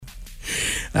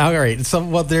All right. So,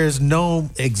 well, there's no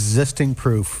existing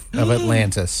proof of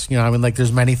Atlantis. You know, I mean, like,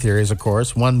 there's many theories, of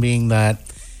course. One being that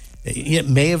it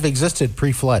may have existed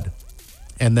pre-flood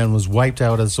and then was wiped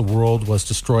out as the world was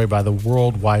destroyed by the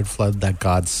worldwide flood that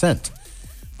God sent.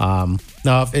 Now,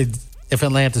 if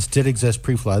Atlantis did exist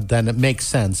pre-flood, then it makes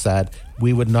sense that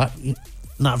we would not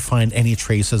find any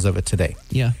traces of it today.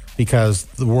 Yeah. Because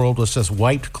the world was just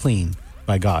wiped clean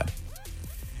by God.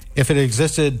 If it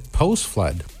existed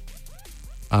post-flood,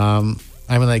 I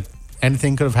mean, like,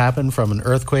 anything could have happened from an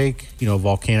earthquake, you know,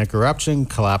 volcanic eruption,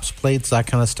 collapsed plates, that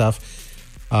kind of stuff.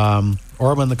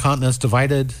 Or when the continents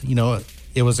divided, you know,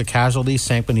 it was a casualty,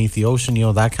 sank beneath the ocean, you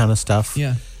know, that kind of stuff.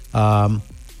 Yeah.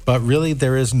 But really,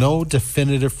 there is no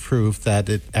definitive proof that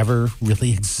it ever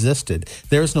really existed.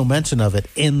 There is no mention of it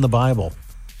in the Bible.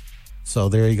 So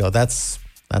there you go. That's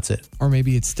it. Or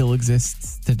maybe it still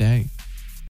exists today.